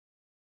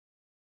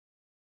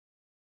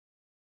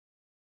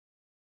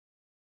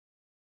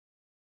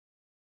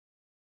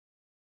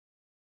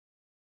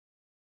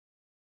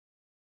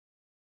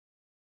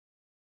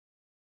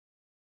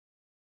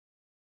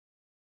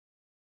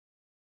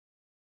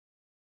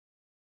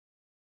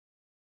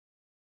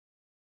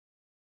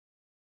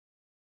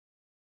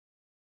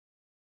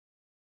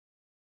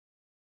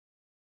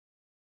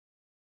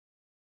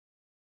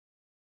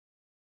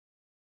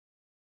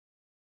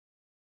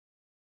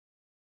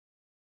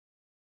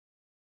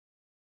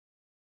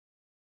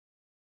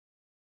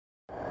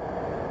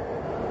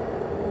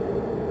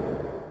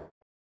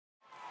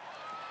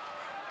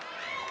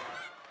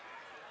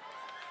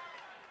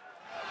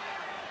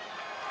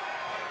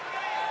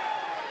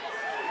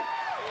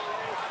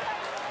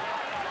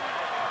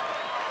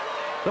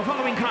The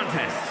following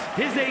contest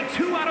is a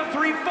 2 out of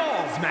 3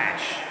 falls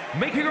match.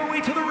 Making her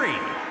way to the ring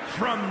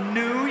from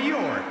New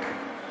York,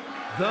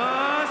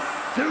 the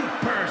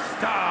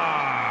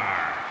Superstar.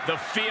 The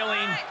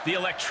feeling, the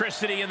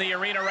electricity in the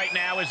arena right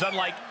now is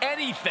unlike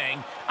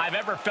anything I've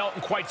ever felt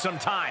in quite some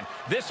time.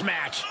 This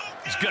match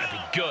is going to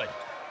be good.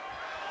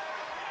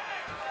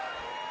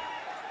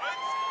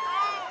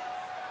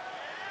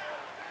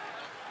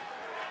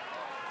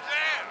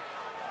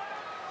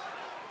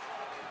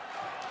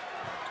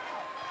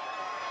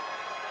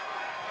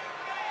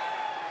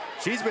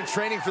 She's been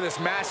training for this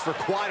match for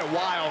quite a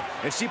while,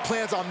 and she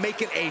plans on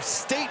making a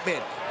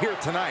statement here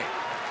tonight.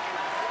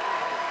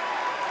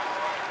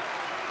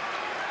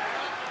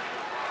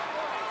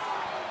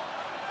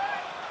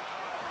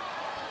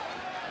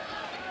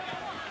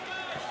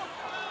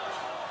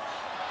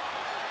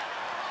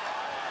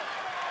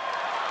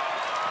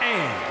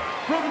 And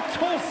from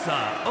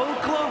Tulsa,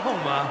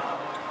 Oklahoma,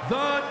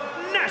 the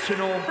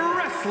National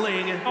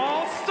Wrestling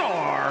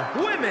All-Star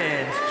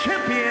Women's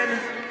Champion,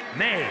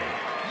 Mae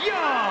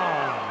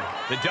Young.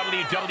 The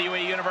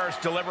WWE Universe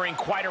delivering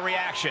quite a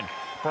reaction.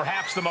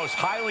 Perhaps the most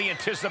highly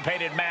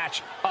anticipated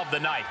match of the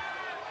night.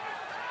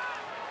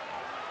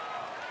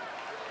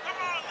 Come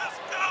on, let's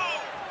go!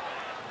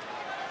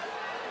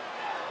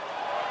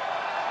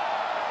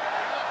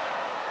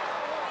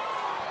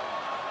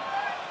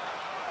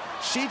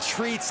 She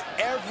treats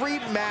every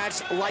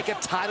match like a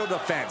title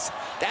defense.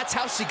 That's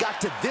how she got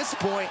to this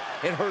point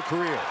in her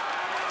career.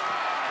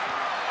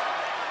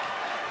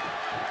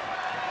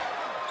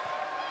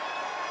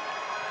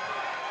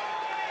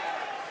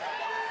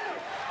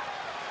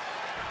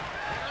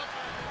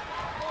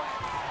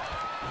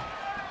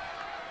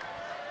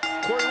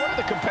 Corey, what are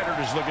the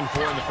competitors looking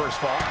for in the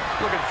first fall?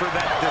 Looking for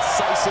that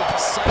decisive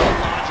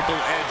psychological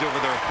edge over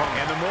their opponent.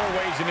 And the more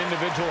ways an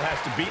individual has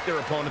to beat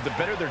their opponent, the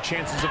better their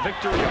chances of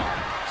victory are.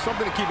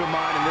 Something to keep in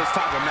mind in this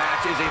type of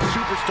match is a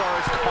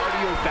superstar's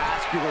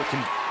cardiovascular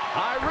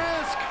high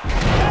risk.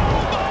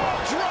 Elbow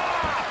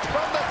drop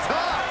from the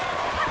top.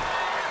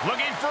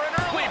 Looking for an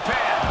early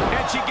pin,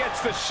 and she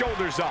gets the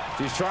shoulders up.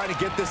 She's trying to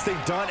get this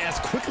thing done as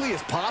quickly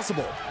as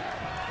possible.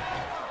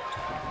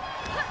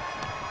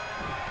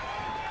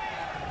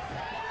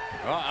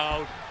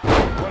 Uh-oh.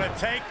 What a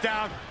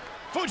takedown.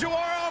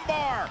 Fujiwara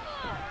armbar.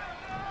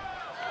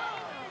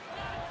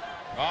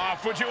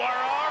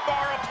 Fujiwara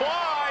armbar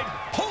applied.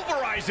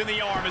 Pulverizing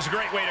the arm is a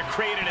great way to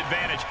create an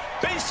advantage.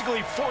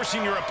 Basically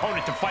forcing your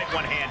opponent to fight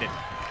one-handed.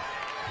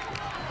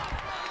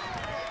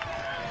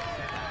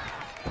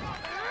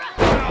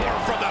 Power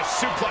from the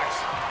suplex.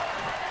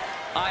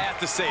 I have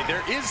to say,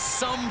 there is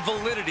some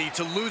validity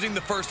to losing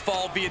the first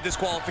fall via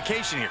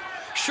disqualification here.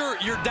 Sure,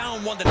 you're down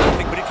 1-0,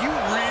 but if you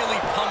really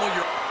pummel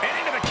your... And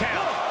into the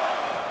count.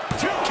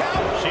 2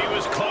 count. She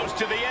was close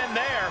to the end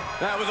there.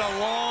 That was a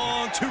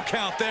long 2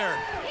 count there.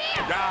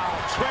 Now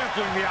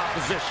trampling the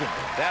opposition.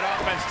 That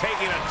offense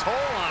taking a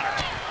toll on her.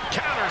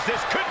 Counters. This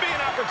could be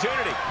an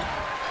opportunity.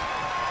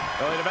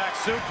 Belly to back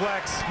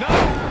suplex. No.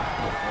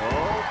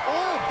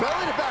 Oh,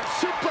 belly to back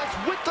suplex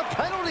with the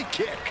penalty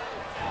kick.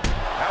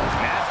 That was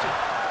nasty.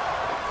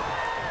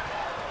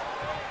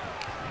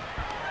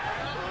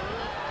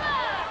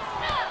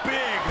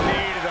 Big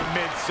knee to the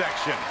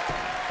midsection.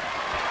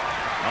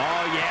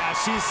 Oh, yeah,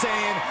 she's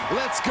saying,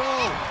 let's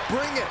go,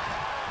 bring it.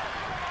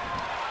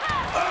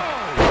 Oh!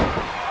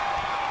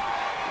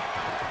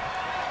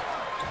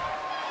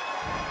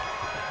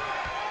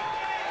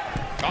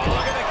 Oh,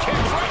 look at the kick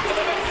right to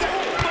the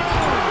midsection.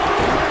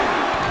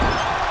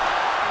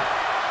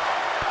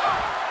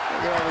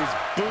 Look at all these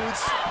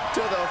boots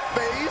to the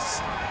face.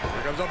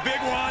 Here comes a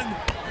big one.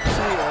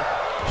 See ya.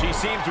 She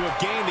seems to have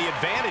gained the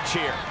advantage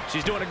here.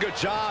 She's doing a good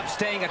job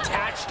staying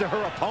attached to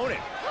her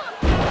opponent.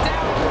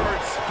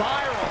 Downward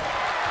spiral.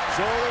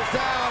 Shoulders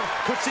down.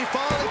 Could she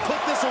finally put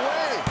this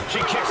away?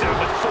 She kicks out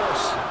with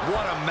force.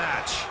 What a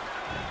match.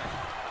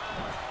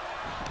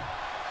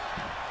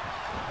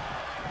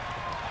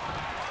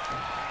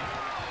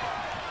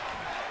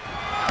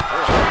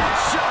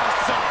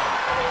 Shots on.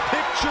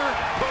 Picture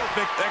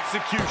perfect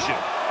execution.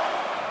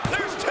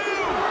 There's 2.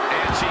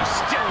 And she's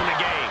still in the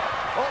game.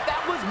 Oh,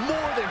 that was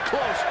more than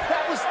close.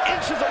 That was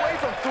inches away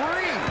from 3.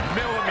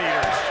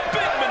 Millimeters.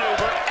 Big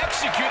maneuver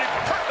executed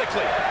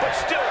perfectly, but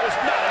still was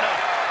not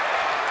enough.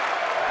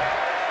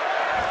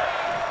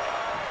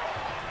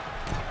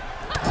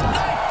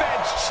 Knife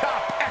edge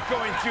chop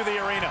echoing through the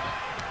arena.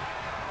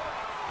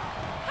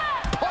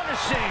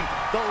 Punishing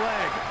the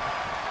leg.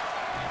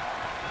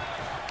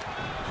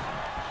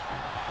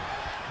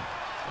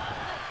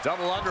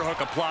 Double underhook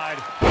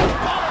applied.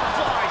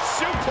 Butterfly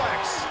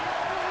suplex.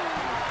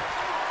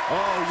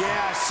 Oh,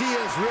 yeah, she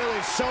is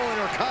really showing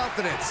her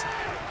confidence.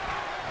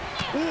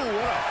 Ooh,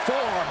 what a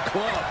forearm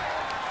club.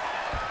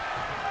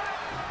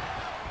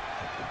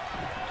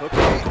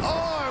 Okay,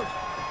 arm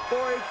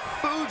for a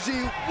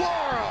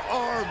Fujiwara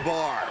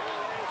armbar.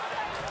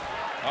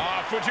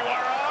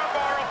 Fujiwara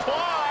armbar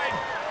applied.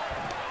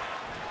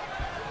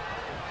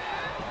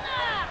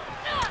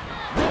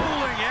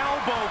 Rolling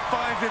elbow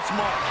finds its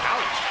mark.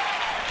 Ouch.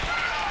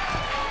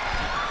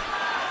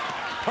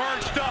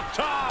 Perched up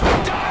top.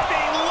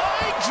 Diving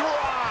leg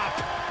drop.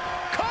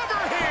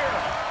 Cover here.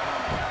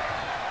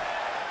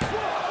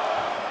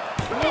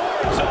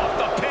 Wards off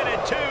the pin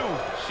at 2.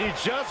 She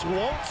just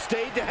won't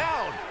stay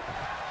down.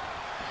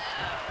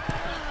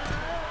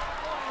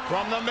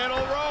 From the middle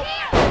rope.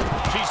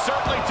 She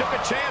certainly took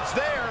a chance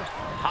there.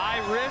 High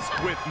risk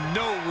with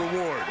no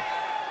reward.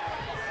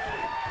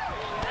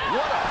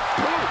 What a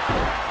boot.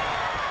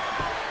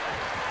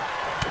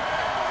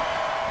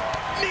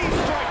 Knee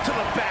strike to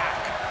the back.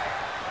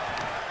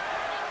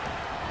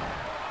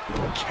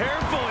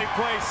 Carefully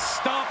placed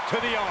stomp to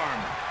the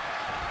arm.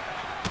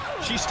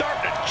 She's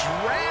starting to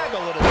drag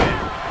a little bit.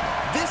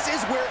 This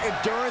is where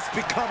endurance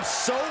becomes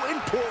so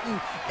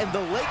important in the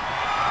late.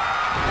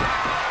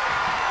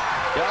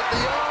 Got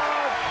the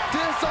arm.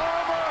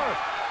 Disarmer.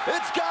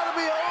 It's got to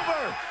be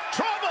over.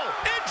 Trouble.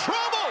 In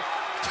trouble.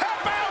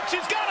 Tap out.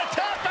 She's got to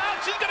tap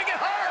out. She's going to get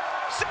hurt.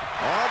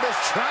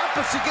 Almost trapped,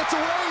 but she gets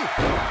away.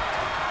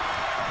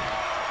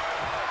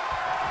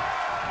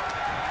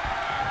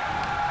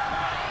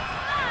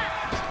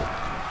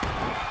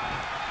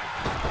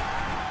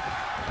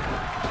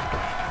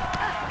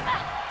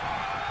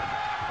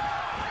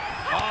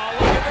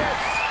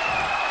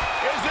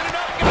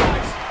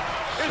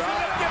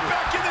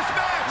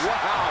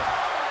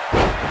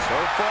 So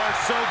far,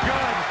 so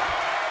good.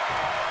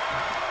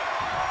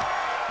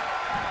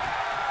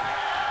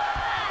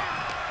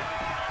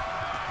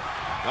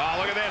 Oh,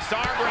 look at this.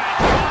 Arm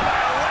wrench.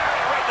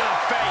 Right to the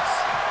face.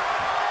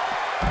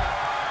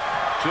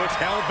 She looks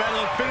hell-bent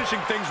on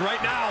finishing things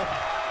right now.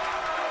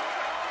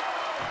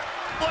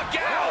 Look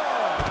out!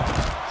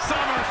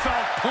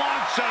 Somersault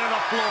plunge onto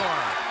the floor.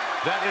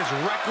 That is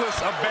reckless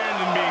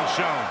abandon being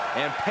shown.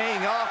 And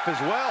paying off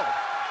as well.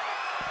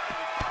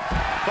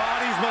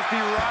 Bodies must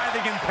be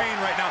writhing in pain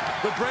right now.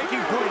 The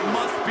breaking point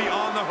must be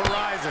on the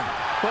horizon.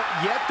 But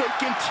yet they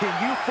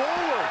continue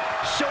forward,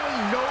 showing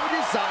no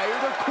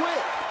desire to quit.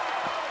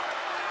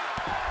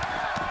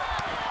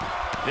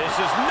 This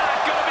is not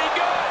going to be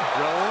good.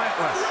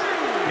 Relentless.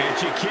 And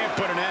she can't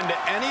put an end to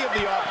any of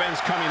the offense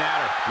coming at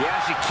her.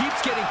 Yeah, she keeps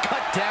getting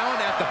cut down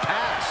at the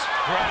pass.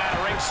 Right out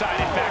of ringside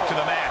and back to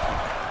the mat.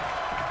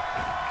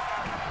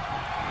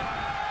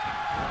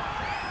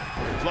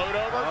 Float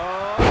over.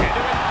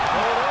 Into it.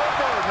 Float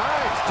over.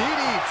 Nice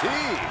DDT.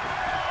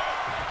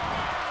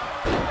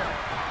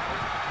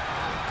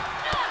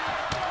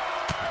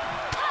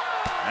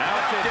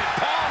 Mounted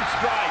palm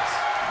strikes.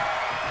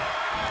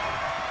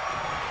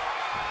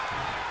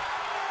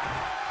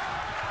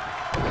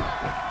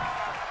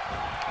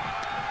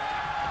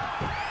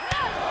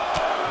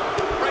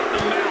 Right in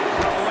the mouth.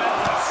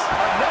 Relentless.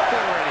 Enough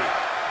already.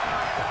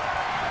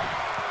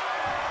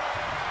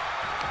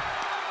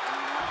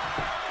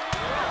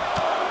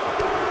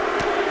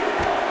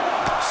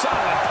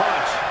 Solid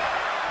punch.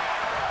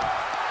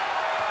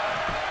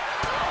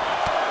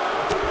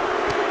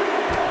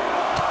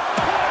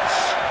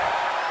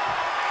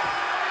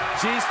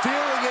 She's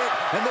feeling it,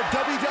 and the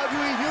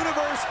WWE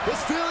Universe is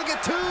feeling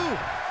it too.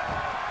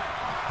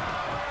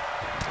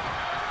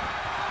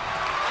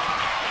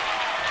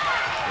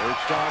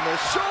 Perched on the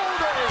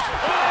shoulders.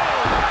 Oh!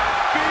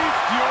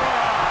 Feast your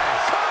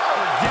eyes.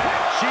 Forget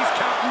it. She's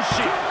counting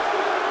sheep.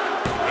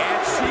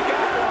 And she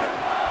got one.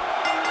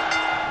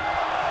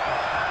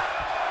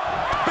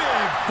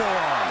 Big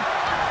forearm.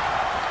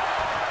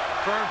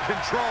 Firm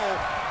control.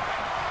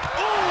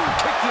 Ooh,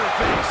 kick to the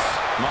face.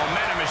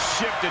 Momentum has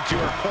shifted to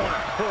her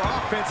corner. Her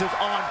offense is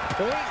on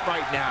point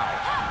right now.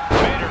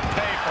 Made her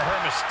pay for her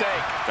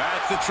mistake.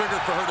 That's the trigger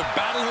for her to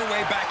battle her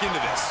way back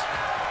into this.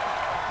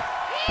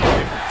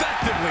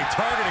 Effectively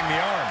targeting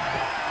the arm.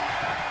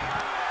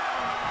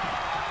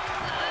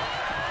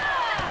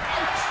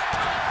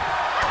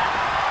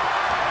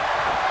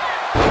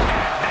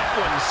 That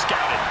one's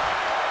scouted.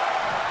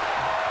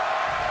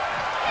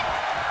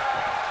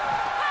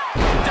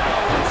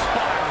 Downward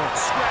spiral,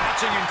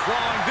 scratching and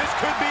clawing. This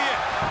could be it.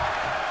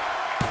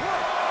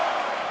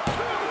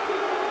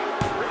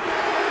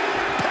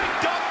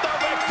 Picked up the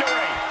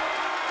victory.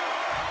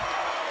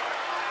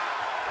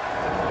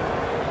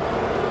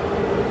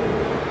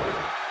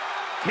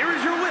 Here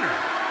is your winner,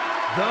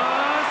 the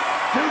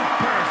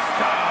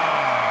Superstar.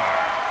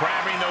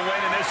 Grabbing the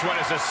win in this one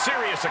is a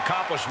serious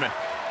accomplishment.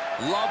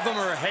 Love them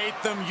or hate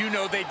them, you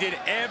know they did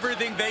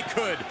everything they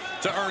could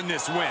to earn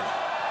this win.